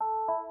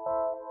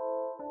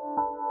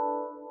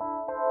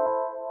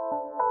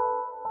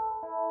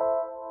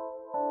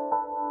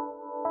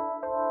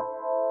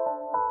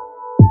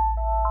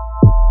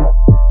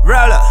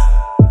Roller,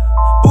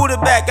 boot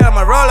it back on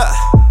my roller.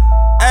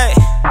 Hey,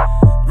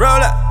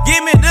 roller,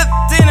 give me this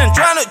thing and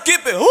tryna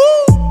keep it. Woo!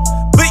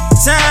 Big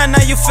time,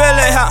 now you feel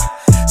it, huh?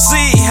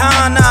 See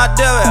how now I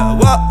do it.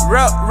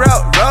 Roll,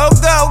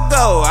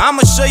 go.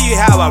 I'ma show you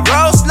how I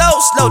roll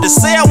slow. They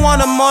say I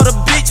want a motor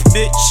bitch.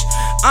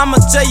 I'ma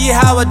tell you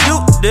how I do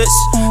this.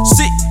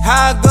 See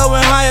how I go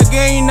and how I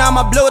gain.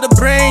 I'ma blow the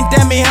brain.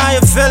 Tell me how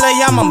you feel like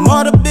I'm a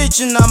mother bitch.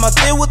 And I'ma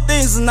deal with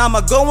things. And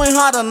I'ma go in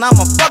hard. And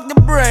I'ma fuck the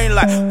brain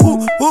like whoo,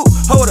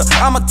 hold up.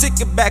 I'ma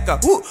take it back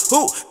up. Whoo,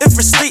 if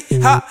it's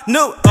cee-high,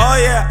 no. Oh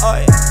yeah.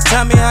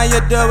 Tell me how you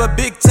do it.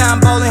 Big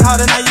time ballin'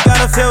 harder. Now you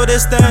gotta feel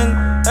this thing.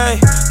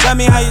 Hey, tell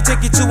me how you take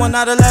it to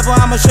another level.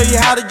 I'ma show you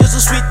how to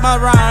just sweet my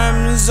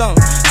rhymes on.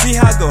 See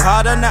how I go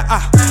harder now.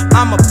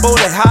 I'm a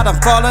bullet, hot, I'm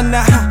falling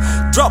now.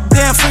 Drop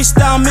down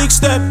freestyle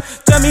mixtape.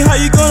 Tell me how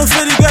you gonna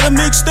feel it, got a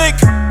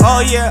mixtape. Oh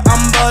yeah,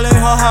 I'm ballin'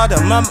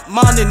 harder. My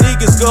money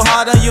niggas go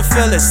harder, you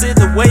feel it. See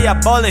the way I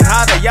ballin'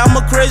 harder. Yeah, I'm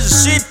a crazy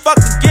shit, fuck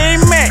the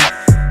game, man.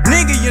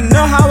 Nigga, you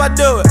know how I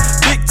do it.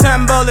 Big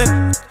time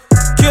ballin',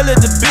 kill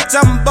it, the big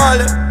time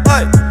ballin'.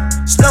 Hey,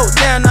 slow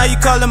down, now you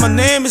callin' my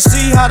name and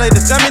see how they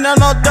tell me now,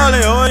 no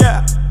darling. Oh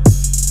yeah.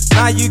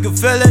 Now you can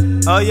feel it,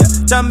 oh yeah.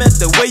 Tell me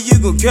the way you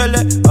gon' kill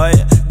it, oh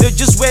yeah. They're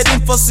just waiting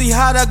for see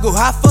how that go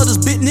high for this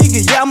big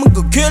nigga, yeah, I'ma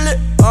go kill it.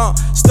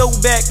 Slow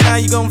back, now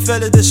you gon'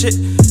 feel it, this shit.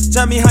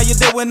 Tell me how you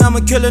do when I'm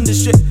killin'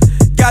 this shit.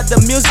 Got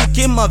the music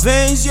in my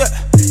veins, yeah.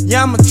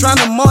 Yeah, I'm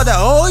tryna murder,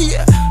 oh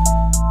yeah.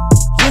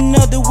 You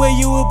know the way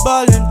you were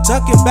ballin',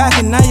 talking back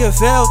and now you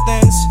feel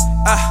things.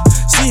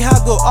 See how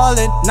I go all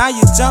in, now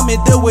you tell me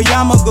the way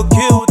I'ma go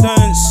kill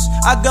things.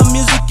 I got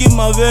music in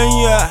my veins,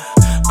 yeah.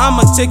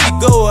 I'ma take it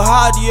go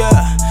hard, yeah.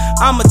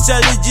 I'ma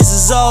tell you this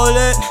is all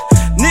it.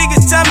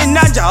 Nigga tell me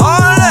not you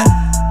all it.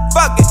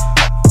 Fuck it,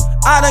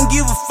 I don't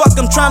give a fuck,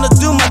 I'm tryna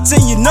do my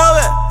thing, you know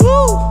it.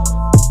 Woo.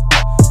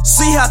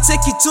 See how I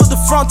take you to the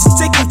front and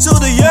take you to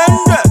the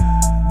end.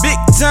 Big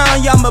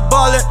time, yeah, I'ma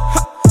ball it.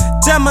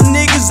 Tell my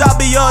niggas I'll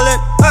be all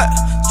it.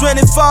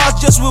 24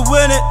 just we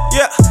win it,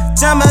 yeah.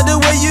 Tell me the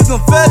way you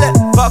gon' feel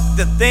it. Fuck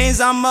the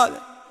things I'm all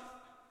it.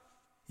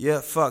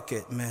 Yeah, fuck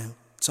it, man.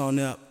 Turn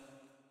up.